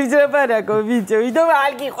 ძი ლიფზრაპარაკო ბიჭო, ვიდო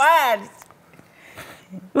არ გიყვარს.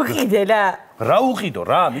 უყიდე რა. რა უყიდო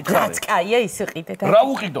რა, მითხარე. რაც კაია ის უყიდე და. რა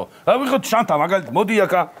უყიდო? რა ვიღოთ ჩანთა მაგალითად, მოდი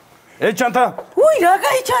აქა. ეს ჩანთა? უი, რა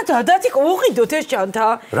კაი ჩანთა, დათიკო, უყიდოთ ეს ჩანთა.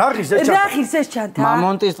 რა ღირს ეს ჩანთა? რა ღირს ეს ჩანთა?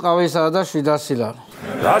 მამონტის ტყავისა და 700 ლარი.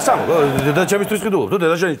 რა სამო, დედაჩემისთვის ყიდულობ, თუ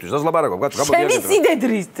დედაშენისთვის, ასე ლაპარაკობ, კაცო, გამოდი. შენი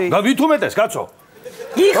სიდედრისთვის. და ვით უმეტეს, კაცო?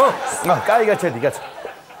 იხო. კაი გაჩედი, კაცო.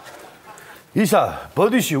 ისა,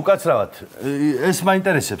 ბოდიში უკაცრავად, ეს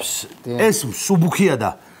მაინტერესებს. ეს სუბუქია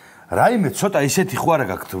და რაიმე ცოტა ისეთი ხო არა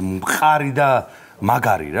გაქვთ, მყარი და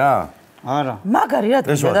მაგარი რა? არა. მაგარი რა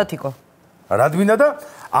თქმა დათიკო? რადგინა და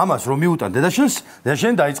ამას რომ მიუტან დედაშენს,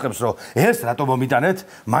 დედაშენ დაიწყებს რომ ეს რატო მომიტანეთ?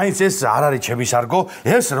 მაინც ეს არ არის ჩემი სარგო,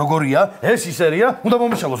 ეს როგორია, ეს ისერია, უნდა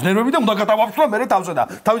მომიშალოს ნერვები და უნდა გადავაფშვა მე თავზე და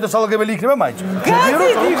თავი და სალაგებელი იქნება მაინც.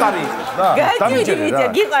 გაზიდი უყარი. გაზიდი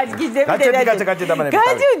გიყვარს გიზები და გაჭედი და მანები.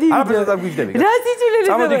 არაფერს არ გვიჯდები. რა სიძულელი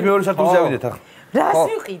და წამოდი მეორე სართულზე ავიდეთ ახლა. რას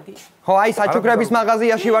ვიყიდი? ხო, აი საჩუქრების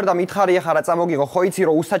მაღაზიაში ვარ და მითხარი ახლა რა წამოგიღო, ხო იცი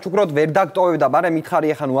რომ უსაჩუქროდ ვერ დაგტოვებ და მარე მითხარი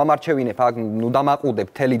ახლა ნუ ამარჩევინებ, აქ ნუ დამაყუდებ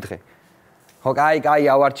თელი დღე. ხო, კაი,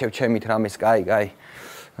 ავარჩევ ჩემით რამეს, კაი.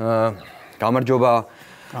 გამარჯობა.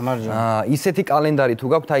 ისეთი კალენდარი თუ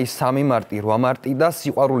გაქვთ, აი 3 მარტი, 8 მარტი და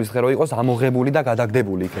სიყვარულის ღერო იყოს ამოღებული და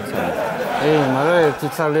გადაგდებული იქეთ. მაგრამ ერთი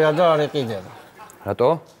ცალია და არ იყიდება. რატო?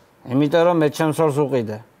 იმიტომ რომ მე ჩემს ორს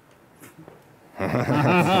უყიდე.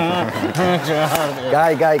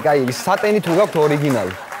 გაი, სატენი თუ გაქვთ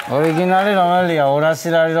ორიგინალი. ორიგინალი რომელია? 200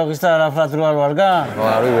 ლარი როგის და არაფრად რო არ ვარგა?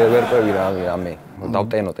 არ ვერ ყვევი რამე.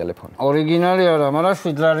 დავტენო ტელეფონი. ორიგინალი არა, მაგრამ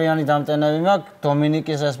 7 ლარიანი დამტენები მაქვს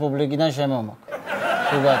დომინიკის რესპუბლიკიდან შემომაქვს.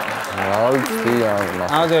 თუ გაწყდა.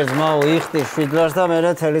 აგერ ძმაო, იხდი 7 ლარს და მე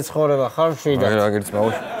თელი ცხოვრება ხარ 7. აგერ ძმაო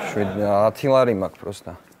 10 ლარი მაქვს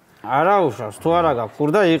პროსტა. არა უშავს, თუ არა გაქვს,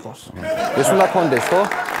 ხურდა იყოს. ეს უნდა კონდეს, ხო?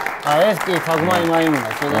 ეს კი თაგმაი მაიმუნა,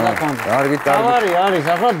 შეიძლება კონდეს. კარგი. არის,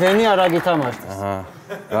 ახლა დენი არა გითამაშდეს.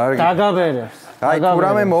 კარგი. დაგაბერებს. აი, თუ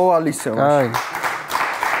რამე მოვალ ისე. აი.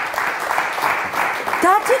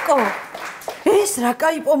 დათიკო, ეს რა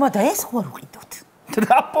კაი პომადა, ეს ხო არ უყიდოთ?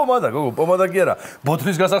 რა პომადა, გოგო, პომადა კი არა.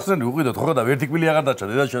 ბოთლის გასახსნელი უყიდოთ, ხო და ერთი კვილი აღარ დაჭა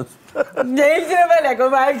დედაშენს. შეიძლება გოგო,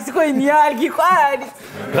 მაიქს ხოინი არ გიყვარს.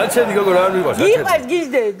 გაჩედი გოგო, რა არ მიყვარს? გიყვარს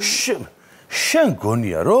გიждები. შენ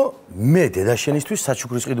გონია რომ მე დედაშენისთვის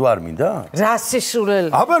საჩუქრის ყიდვა არ მინდა? რა სისულელი.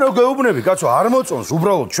 აბა რო გეუბნები, კაცო, არ მოწონს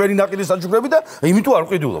უბრალოდ ჩვენი ნაკიდის საჩუქრები და იმიტომ არ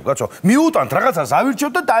ყიდულობ, კაცო. მიუტანთ რაღაცას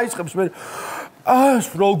ავირჩევთ და დაიწყებს მე. ეს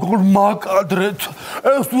როგორ მაკადრეთ,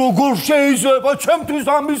 ეს როგორ შეიძლება ჩემთვის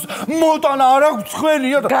ამის მოტანა არ აქვს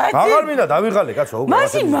ცხენია და აღარ მინდა დავიღალე, კაცო.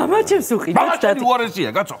 მაშინ მამა ჩემს უყიდეთ და მამაჩემი უარესია,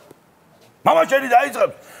 კაცო. მამაჩემი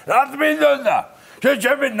დაიწყებს, რა მინდოდა?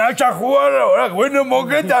 ჩემი ნაჭახუ არა, რა გვენო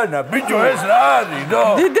მოგეტანა, ბიჭო ეს რა არის, ნო?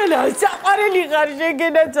 დედალა, საყარელი ხარ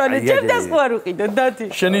შეგენაცვალე, ჩემს ხო არ უყიდოთ, დათი.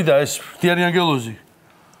 შენი და ეს ფრთიანი ანგელოზი.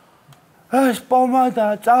 ეს პომადა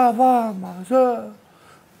წავამაზა.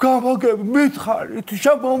 გამოგები მითხარით,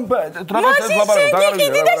 შემომბედეთ, რაღაცას ლაპარაკობთ, აღარ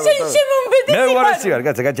ვიცი. მე უარესი ვარ,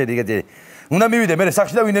 კაცო, გაჩედი. უნდა მივიდე მე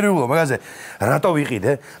სახში და ვინერვიულო მაგაზე. რატო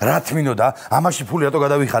ვიყიდე? რა თმინოდა? ამაში ფული რატო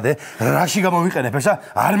გადავიხადე? რაში გამოვიყენებ ესა?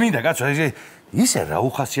 არ მინდა, კაცო, ისე რა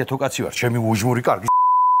უხასიათო კაცი ვარ, ჩემი უჟმური კარგი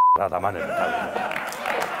რა დამანები თავი.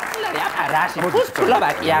 რაში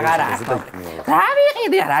ფუსკულობაკი აღარა. რა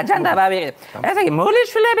ვიყიდე, რა ჯანდაბა ვიყიდე. ესე იგი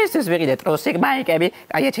მოლიშვილებისთვის ვიყიდე ტროსიკ მაიკები,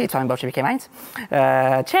 აი ეჩი ცოინ ბავშვი ვიქე მაინც.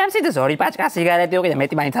 ჩემს იდე ზორი პაჭკა სიგარეტი ვიყიდე,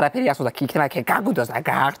 მეტი მაინც არაფერი ახსოვდა, ქიქნა ქე გაგუდოს და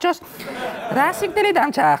გაარჩოს. რა სიგდელი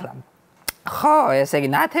დამჭა ახლა. ხო, ესე იგი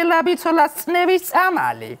ნათელაბი ცოლას წნევის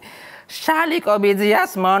წამალი. შალიკო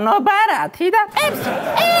ბიძიას მონობარათი და პეპსი.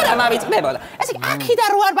 ერა მავიწყდებოდა. ესე იგი აქიდან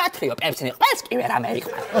რო არ ბათრიო პეპსი, ყველს კი ვერ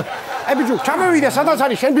ამერიხარ. აი ბიჭო, ჩამოვიდე, სადაც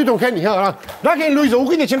არის შენ თვითონ ხენი, რა. რა გენ ლუიზა,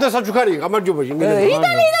 უყიდე ჩემთან საჩუქარი, გამარჯობა შენ. იდა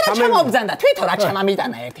ჩამობძანდა, თვითონ რა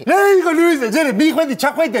ჩამამიტანა ერთი. რა იყო ლუიზა, ძერე, მიხვედი,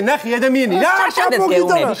 ჩახვედი და ნახი ადამიანი. რა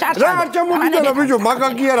ჩამოგიტანა? რა ჩამოგიტანა ბიჭო, მაგა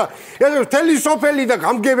კი არა. ეს თელი სოფელი და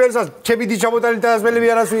გამგებელსაც ჩებიდი ჩამოტანი და ასმელები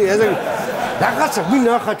არასვი, ესე რაღაცა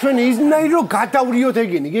მინახა ჩვენი ისნაი რო გადავრიოთ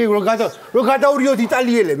ეგენი, კი რო გადავრიოთ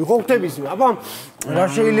იტალიელები, ხო ხტების, აბა რა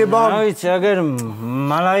შეიძლება? რა ვიცი, აგერ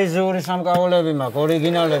მალაიზიური სამკაულები მაქვს,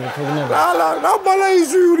 ორიგინალები თუ გნება. რა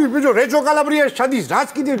მალაიზიური, ბიჭო, რეჯო კალაბრიაში ჩადის, რაც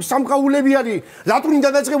კიდე სამკაულები არის,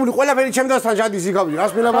 ლატვინიდან დაწყებული ყველაფერი ჩემთან ჩადის იქავი,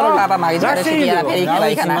 რას მელაპარაკობ? აბა მაგიძარაში კი არაფერი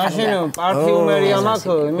იქნება. მაშინ პარფიუმერია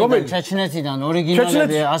მაქვს, იმიდან ჩეჩნეთიდან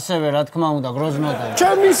ორიგინალები, ასევე რა თქმა უნდა, გროზნოდან.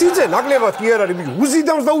 ჩემი სიძე ნაკლებად კი არ არის, ბიჭო,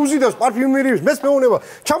 უზიდავს და უზიდავს პარფიუმერიის, მეც მეუნება,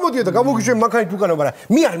 ჩამოდია და გამოგიშვენ მანქანით უკანა, მაგრამ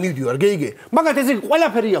მე არ მივდივარ, გეიგე. მაგათ ესე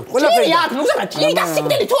ყველაფერი აქვს, ყველაფერი. კი, აქ ნუზა ჭირდა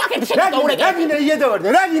სიგდელი თუ აქეთ შეგდაურეკე. რა გინდა იედავარ და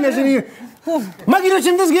რა გინდა შენი? მაგირო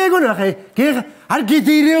ჩემს გეეგონა ხე? არ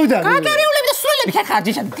გიდირევდა. გადარეულები და სულელები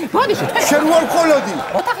ხარჯიშად. მოდი შენ ვარ ყოლოდი.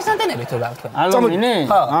 ოთახის ანტენები თუ რა თქვა. ალუმინე?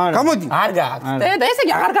 გამოდი. არ გააქვს. და ესე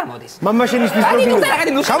იგი აღარ გამოდის. მამაშენისთვის პრობლემა.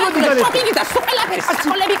 გამოდი და შოპინგი და სუპელაფერი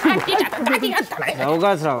სულელები ხარჯიშად.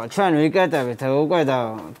 გაუგაცრავა, ჩვენ ვიკეტებით უკვე და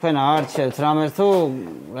თქვენ აარჩევთ რამეს თუ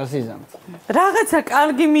რა სიზამთ. რაღაცა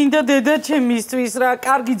კარგი მინდა დედა ჩემისთვის რა,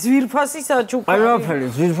 კარგი ძვირფასი საჩუქარი. ყველაფერი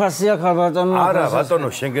ძვირფასია ხარ ბატონო. არა, ბატონო,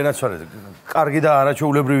 შენ გენაცვალე. კარგი და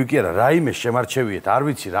არაჩვეულებრივი კი არა, რაიმე შემარჩევიეთ, არ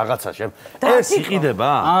ვიცი რაღაცა შენ. ეს იყიდება?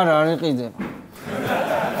 არა, არ იყიდება.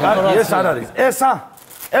 ეს არ არის. ესა?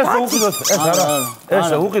 ეს უყიდოთ, ეს არა. ეს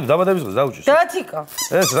უყიდო დაბადების დღეს დაუჭირს. დათიკო.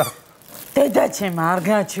 ეს რა? დედაჩემ არ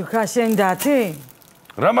გაჩუქა შენ დათი?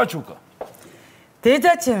 რა მაჩუკა?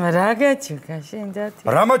 დედაჩემ რა გაჩუქა შენ დათი?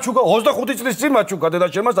 რა მაჩუკა? 25 წლის წინ მაჩუკა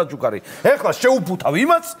დედაჩემმა საჩუქარი. ეხლა შეუფუთავ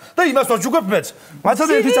იმას და იმას ვაჩუქებ მეც.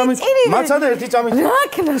 მაცადე ერთი წამით. მაცადე ერთი წამით.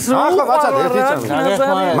 რაკნას რო? ახლა მაცადე ერთი წამით.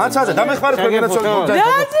 მაცადე დამეხმარეთ გენაცვალე.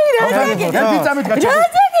 ერთი წამით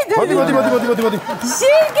გაჩერდი. მოდი.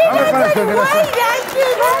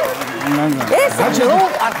 ეს რო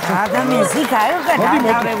ადამიანს იქაიო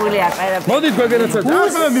გადაგებული აყერებ. მოდი თქვენ გენაცვალე.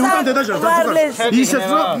 ახლა მიუტან დედაჩემს. ისეთ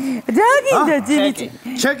რო დაგინდა ძილი.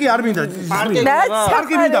 ჩეკი არ მინდა.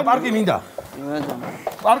 პარკი მინდა.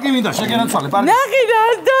 პარკი მინდა შეგენაცვალე, პარკი. ნახე რა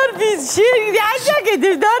დარბის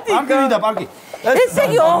შეაჭაკეთებ დათიკო. პარკი მინდა, პარკი. ესე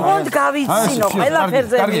იგი ოღონდ გავიცინო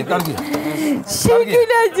ყველაფერზე. კარგი.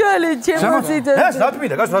 შეგინაჯვალე ჩემო ციტა. ეს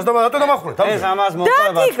დათმინდა, გას რატო დამახურე? ეს ამას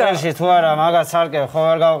მოწება წელში თუ არა, მაგას სარკე ხო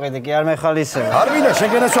არ გავყიდე, კი არ მეხალისებ. არ მინდა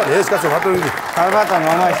შეგენაცვალე, ეს კაცო რატო ვიდი? ალბათ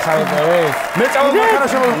მამაში ხავიდე. მე წავალ მაგარა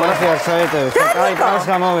შემოვიდა. მაშინ არ შევეტევ, კაი პარს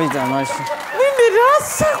გამოვიდა მაშინ. მე რა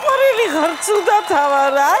საყვარელი ხარ ცუდა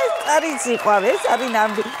თავარა, ეს არის სიყვარული, ეს არის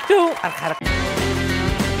ნამდვილი. თუ არ ხარ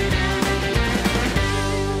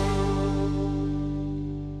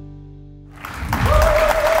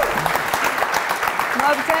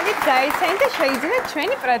გაიცანით და შეიძინეთ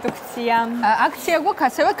ჩვენი პროდუქცია. აქცია გვაქვს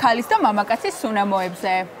ასევე ქალის და მამაკაცის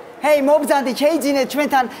სუნამოებზე. ჰეი, მობრძანდით, შეიძინეთ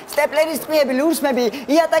ჩვენთან სტეპლერის ტყიები, ლურსმები,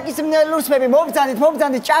 იატაკის ლურსმები,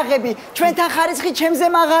 მობრძანდით ჭაღები, ჩვენთან ხარისხი ჩემზე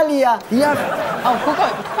მაღალია. აუ,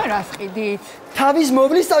 გოგოები, თქვენ რას ყიდით? თავის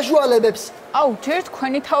მოვლის საშუალებებს. აუ, ჯერ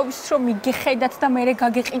თქვენი თაობის რომ მიგიხედათ და მე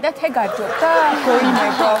გაგეყიდათ, ეგ არჯობდა?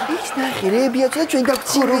 გოიმეგო. ის ნახე, რეებიაცა ჩვენ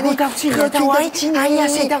დავცინე, აი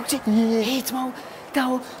ასე დავცინე. ჰეი, ძმაო,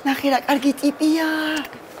 დაო, ნახე რა კარგი ტიპია.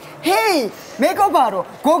 ჰეი, მეგობარო,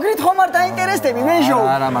 გოგრით ხომ არ დაინტერესდები მეჟო?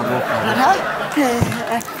 არა, მაგოხა. რა?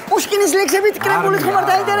 პუშკინის ლექსებით კრებულით ხომ არ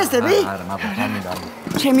დაინტერესდები? არა, მაგოხა მინდა.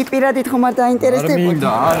 ჩემი პირადით ხომ არ დაინტერესდები?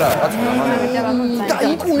 მინდა, არა,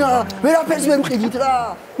 დაიკუნა, ვერაფერს ვერ ვყიდით რა.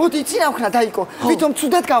 მოდი წინავქნა დაიკო. ვითომ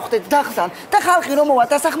ცუდად გავხდეთ დახსან და ხალხი რომ მოვა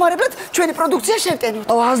დასახმარებლად ჩვენი პროდუქცია შევტენოთ.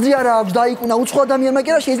 აზრი არა აქვს დაიკუნა, უცხო ადამიანმა კი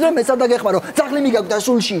არა შეიძლება მეცად დაგეხმარო. ძაღლი მიგაგვდა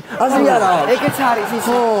სულში. აზრი არა. ეგეც არის ის.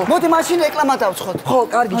 მოდი მაშინ რეკლამა დავცხოთ. ხო,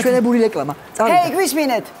 კარგი, ჩვენებული რეკლამა. ჰეი,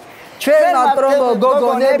 გვისმინეთ. ჩვენმა პრომო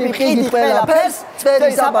გოგონები ყიდით ყველაფერს,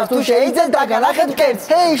 წვერის აბას თუ შეიძენ და განახეთ მკერდს.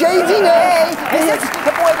 ჰეი, შეიძინე. ესეც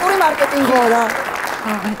პოეტური მარკეტინგია რა.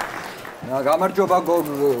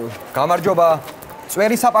 გამარჯობა.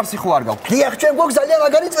 წვერი საპარსი ხო არ გაქვს? დიახ, ჩვენ გვაქვს ძალიან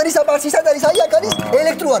მაგარი წვერი საპარსი, სად არის? აი აქ არის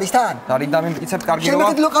ელექტრო არის თან. დარინ დამიმტკიცებ კარგი როა.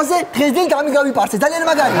 შემეხედ ლოყაზე დღესდღე გამიგავიპარსე, ძალიან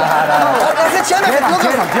მაგარია. არა. ახლა შემეხედ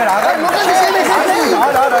ლოყაზე. ჯერ აღარ ლოყაზე შემეხედ.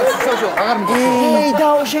 არა, აღარ ეი,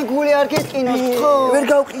 დაო შენ გული არ გეტკინოს, ხო? ვერ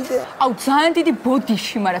გავყიდე. აუ, ძალიან დიდი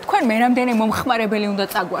ბოდიში, მაგრამ თქვენ მე რამდენი მომხმარებელი უნდა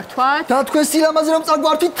წაგვართვათ? და თქვენ სილამაზე რომ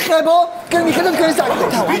წაგვართვით თხებო, თქვენ მიხედავთ თქვენ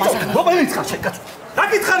საკითხი. რომელი ცხარ შენ კაცო? რა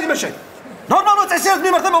გითხარი მე შენ? ნორმალურად წესიერ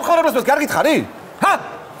მიმართა მომხმარებლებს გარ გითხარი? ჰა?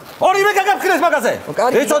 ორივე გაგაფრთხილეს მაგაზე.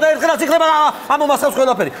 იცოდა ერთხელაც იქნება ამ მასავს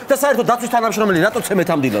ყველაფერი. და საერთოდ დაცვის თანამშრომელი რატო ცემეთ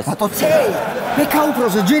ამ დილას? რატო ცე? მე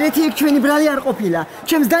ქაუფროზე ჯერ ერთი ეგ ჩვენი ბრალი არ ყოფილა.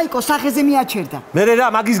 ჩემს დაიკო სახეზე მიაჩერდა. მე რა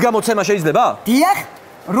მაგის გამოცემა შეიძლება? დიახ.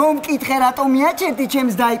 რომ მკითხე რატომ მიაჩერდი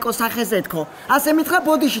ჩემს დაიკო სახეზე თქო. ასე მითხრა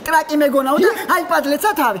ბოდიში ტრაკი მეგონაო და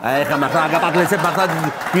აიპადლეცა თავი. აი ხა მაგა აგაპადლეცებ მაგა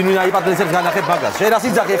ვინ აიპადლეცებს განახებ მაგას. შენ რას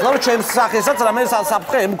იძახი ახლა რომ ჩემს სახესაც რამე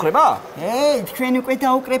საფრთხე ემუქრება? ეი, თქვენ უკვე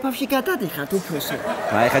დაუკრეფავში გადადიხართ უფროსო.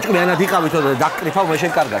 აი ხა ჭკვიანად იყავით და დაკრიფავ მე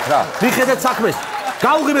შენ კარგად რა. მიხედეთ საქმეს.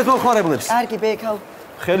 გაუღიმეთ მომხმარებლებს. კარგი ბექავ.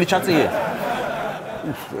 ხელი ჩაწიე.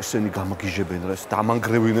 ესენი გამაგიჟებენ რა ეს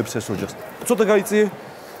დამანგრევინებს ეს ოჯახს. ცოტა გაიწიე.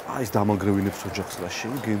 აი ეს დამანგრევინებს ოჯახს რა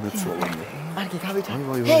შენ გენაცვალე. კარგი გავით.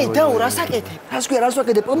 ჰეი, დაუ რა საკეთებ? რას ქვია, რას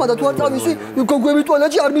ვაკეთებ? პომა და თუ არ წავისი, გოგოები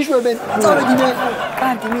ტუალეტში არ მიშვებენ. წავედი მე.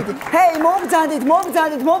 კარგი, მიდი. ჰეი,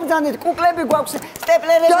 მობრძანდით, კუკლები გვაქვს,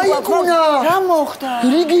 სტეპლერები გვაქვს. რა მოხდა?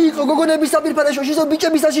 რიგი იყო გოგონების საფირფარეშოში, ზო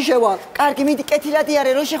ბიჭების აშიშევა. კარგი, მიდი, კეთილადი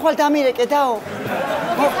არე, რო შეხვალ დამირეკე, დაო.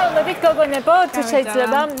 მოგხალდებით გოგონებო, თუ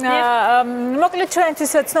შეიძლება. მოკლედ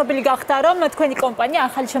ჩვენთვის ცნობილი გახდა, რომ თქვენი კომპანია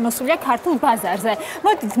ახალი შემოსულია ქართულ ბაზარზე.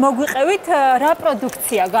 მოდით მოგვიყევით რა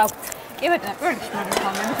პროდუქცია გაქვთ? კი ბატონო, პირველში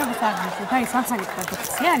მოგხალდებით აღნიშნეთ, აი სახალი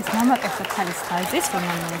პროდუქცია, არის მამაკაცთა ხალის ხაზის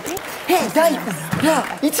რომანები. ჰეი, დაიკუნა. რა,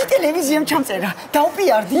 იცი ტელევიზიამ ჩამწერა.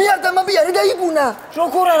 დაუპიარდი. მე არ დამაპიარე დაიკუნა.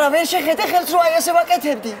 როგორ არა, ვერ შეხედე ხელს რო აი ასე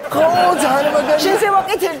ვაკეთებდი. ხო, ძალიან მაგარია. შენზე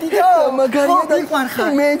ვაკეთებდი და მაგარია დაიყვანხარ.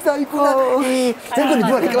 მე დაიკუნა. ზეგონი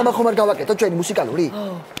თუ რეკლამა ხომ არ გავაკეთო ჩვენი მუსიკალური?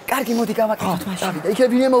 კარგი, მოდი გავაკეთოთ მაშინ. წავიდა, იქ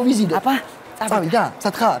ვინე მოვიზიდე. აბა, წავიდა.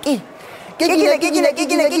 სათხარ? კი.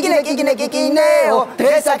 გიგინეო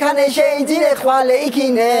დღესაქანე შეიძინე ხვალე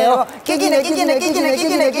იქინეო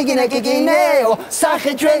გიგინეო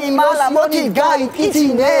სახე ჩვენი მალა მოდი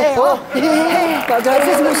გაიფიცინეო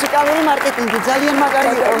ბაზარის მუსიკალური მარკეტინგი ძალიან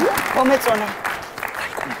მაგარი იყო მომეწონა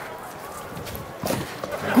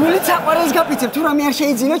გულით საყვარელს გაფიცებ თუ რამე არ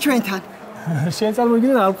შეიძინო ჩვენთან შენ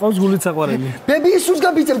წარმოგიდგენ არ ყავს გულით საყვარელი. ბები ისუს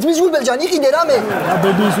გაფიცებ ძმის გულბელჯან იყიდე რამე.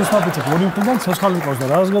 ბები ისუს გაფიცებ ორი მხრიდან ცოცხალი ყავს და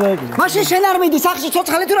რას გადაეკიდე. მაშინ შენ არ მიდი სახში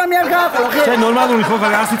ცოცხალი თუ რამე არ გააყოლო ხე. შენ ნორმალური ხო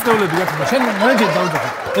გარ ასიწეულები გაქნა. შენ მენეჯერი დაუძახე.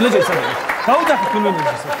 მენეჯერი საერთოდ. დაუძახე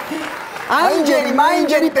მენეჯერს. აინჯერი,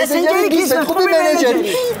 მაინჯერი, პესენჯერი გისმენთ ხუბი მენეჯერი.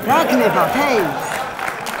 რა გნებავთ, ჰეი.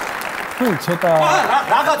 ცოტა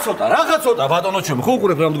რაღაცა ცოტა ბატონო ჩემო ხო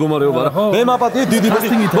უყურებ რა მდგომარეობა რა მე მაპატიე დიდი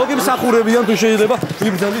მოგიმსახურებიან თუ შეიძლება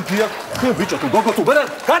იბრძალით დიახ ბიჭო თუ გოგო თუ ვერა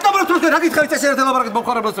გადაბრუნდ თუ რა გითხარით ეს ერთ ელაპარაკეთ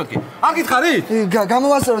მომხარებელს მეთქი არ გითხარით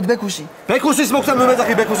გამოვასწოროთ ბექუსის მოგცემ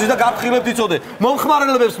მემეძახი ბექუსის და გაფრთხილებთ იცოდე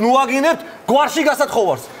მომხმარებელებს ნუაგინებთ გვარში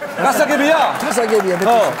გასათხოვარს გასაგებია გასაგებია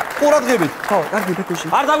ბექუსი ყურადღებით ხო კარგი ბექუსი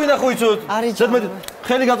არ დავინახო იცოდ ზედმეტ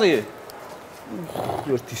ხელი გაწიე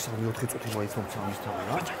 1 3 4 წუთი მაინც მომცამის თავი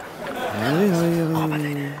რა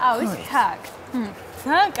აუ ის თაკ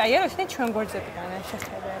კაი არა შენ ჩვენ გვერდზებიდან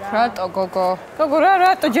შეხედე რა რატო გოგო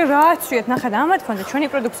რატო ჯერ რააცვიეთ ნახე ამათ ქონდა ჩვენი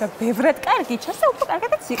პროდუქცია ბევრად კარგი ჩასა უფრო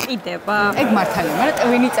კარგადაც იყიდება ეგ მართალია მაგრამ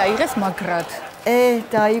ტვინი წაიღეს მაგრად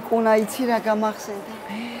დაიკუნა იცი რა გამახსენდა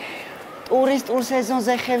ტურისტულ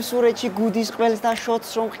სეზონზე ხევსურეთში გუდის ყველს და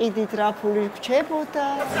შოთს რომ ყიდით რა ფული გრჩებოდა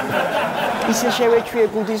ისე შევეჩვიე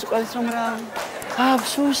გუდის ყველს რომ რა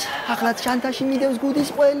აფსუს ახლა ჩანთაში მიდევს გუდის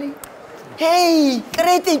ყველი ჰეი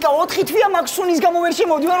კრიტიკა 4 თვია მაქვს სუნის გამო ვერ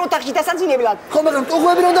შემოდივარ ოთახში დასაძინებლად ხო მაგრამ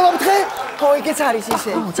ტუღები რომ დავამთხე ხო ეგეც არის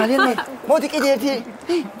ისე ძალიან მე მოდი კიდე ერთი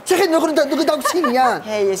შეხედე როგორ დავცინიან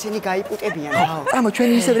ჰეი ესენი გაიპუტებიან წამო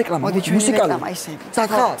ჩვენი ისევ რეკლამა მოდი ჩვენი რეკლამა ისე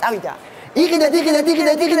სათხა წავიდა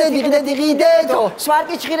იღიდეთო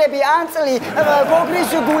სვარკი ჭირები ანწლი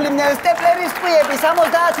გოგრის გული სტეპლერის ტყვიები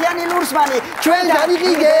 70-იანი ლურსმანი ჩვენ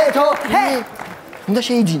დავიღიდეთო ჰეი უნდა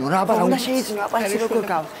შეიძინო რა აბა უნდა შეიძინო აბა ეს როგორ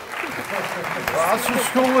გავ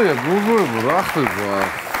ასუშხოლია გოგოებო რა ხდება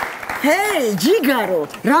ჰეი ჯიგარო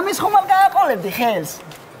რამის ხომ არ გააყოლებდი ხელს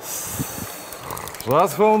რა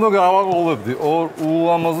თქმა უნდა გავაყოლებდი ორ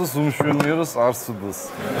ულამაზეს უმშვენიერეს არსებას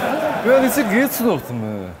ვერ იცი გეცნობთ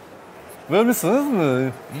მე ვერ მისცემ მე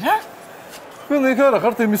რა თქვენ ეგ არა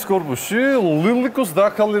ხართ იმის კორპუსში ლილიკოს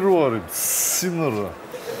დაქალი რო არის სინორა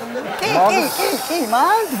კი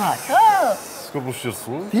მანდვა ხო კორპუსში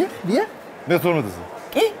სულ დიახ მე 12-ზე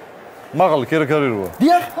კი მაღალი კერაკარი როა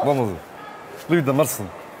დიახ მომაზე ლივიდა მარსლ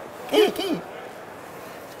კი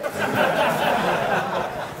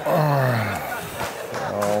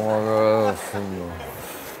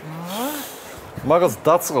მაგას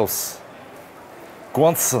დაწყავს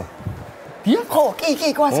გვანცა დიახ ხო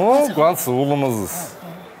კი გვანცა გვანცა ულამაზეს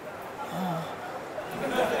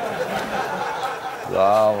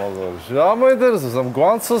ამოინტერესებს ამ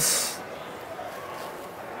გვანცას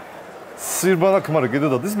სირბანა ქმარი კიდე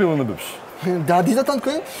დადის მილონებებში დადის და თან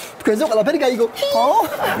თქვენზე ყველაფერი გაიგო ხო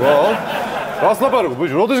რას ლაპარაკობ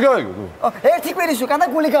ბიჭო როდის გაიგო თუ ერთი კვირის უკან და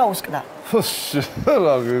გული გაუსკდა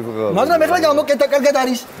რა გითხარ მაგრამ ეხლა გამოკეთა კარგად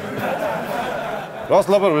არის რას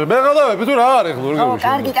ლაპარაკობ მე გადავები თუ რა არის ხო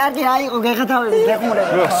კარგი აიყო გეღათავები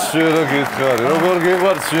გეხმურები რა გითხარი როგორ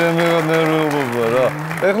გიყვარს ჩემი ნერვიულობა რა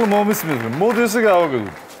ეხლა მომისმენთ მოდი ესე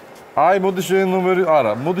გავაკეთოთ აი მოდი შენი ნომერი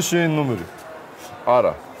არა მოდი შენი ნომერი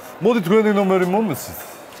არა მოდი თქვენი ნომერი მომეცით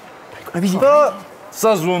და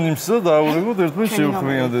საზონიმსა დაავრიგოთ ერთმანეთს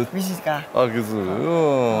შევხვიანდეთ ვიზიტკა აგეძლე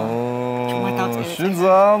შენ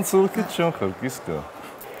ძალიან ცურკი ჩვენ ხარ კისკა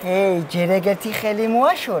ჰეი ჯერ ეგეთი ხელი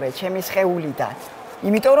მოაშორე ჩემი სხეულიდან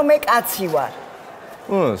იმიტომ რომ მე კაცი ვარ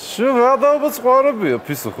შენ გადაობა წყარებია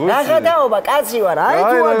ფისო ხო რა გადაობა კაცი ვარ აი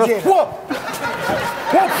თუ აჯერ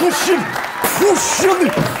ფუში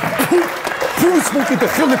ფუსმუკი და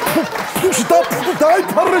ხელი ფუში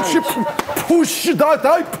დაიფარეში ფუში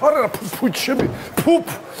დაიფარე ფუჩები ფუპ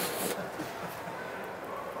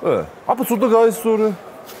აბა ცოტა გაისწორე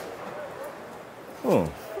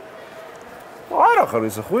არა ხარ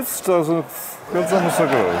ისე ხო ის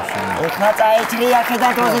გაწამოსაგრაა ეხლა წაეთრი აქედა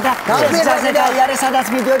დროზე და შეძაზე გაიარე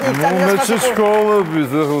სადაც მიდიოდი მე შეკოლები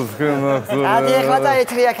ეხლა თქვენ ახლა ადი ეხლა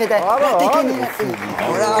წაეთრი აქედა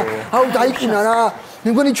აუ დაიკუნა რა მე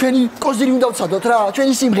მგონი ჩვენი კოზირი უნდა ვცადოთ რა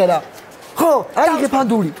ჩვენი სიმღერა ხო აი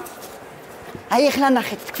გეფანდული აი ეხლა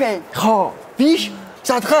ნახეთ თქვენ ხო ვიშ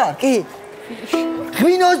სათხარ კი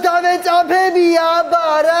ღვინოს დავეწაფები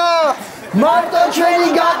აბარა მარტო ჩვენი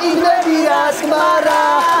გაყიდვები რას მარა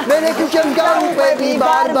მე ქუჩებს გავუყვები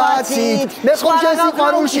ბარბაცით მე ხომ შენ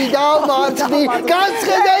სიყვარულში დავმარცხდი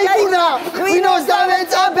განცხე დაიკუნა ღვინოს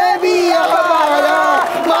დავეწაფები აბარა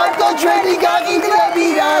მარტო ჩვენი გაყიდვები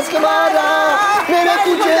რას მარა მე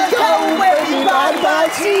ქუჩებს გავუყვები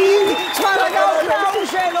ბარბაცით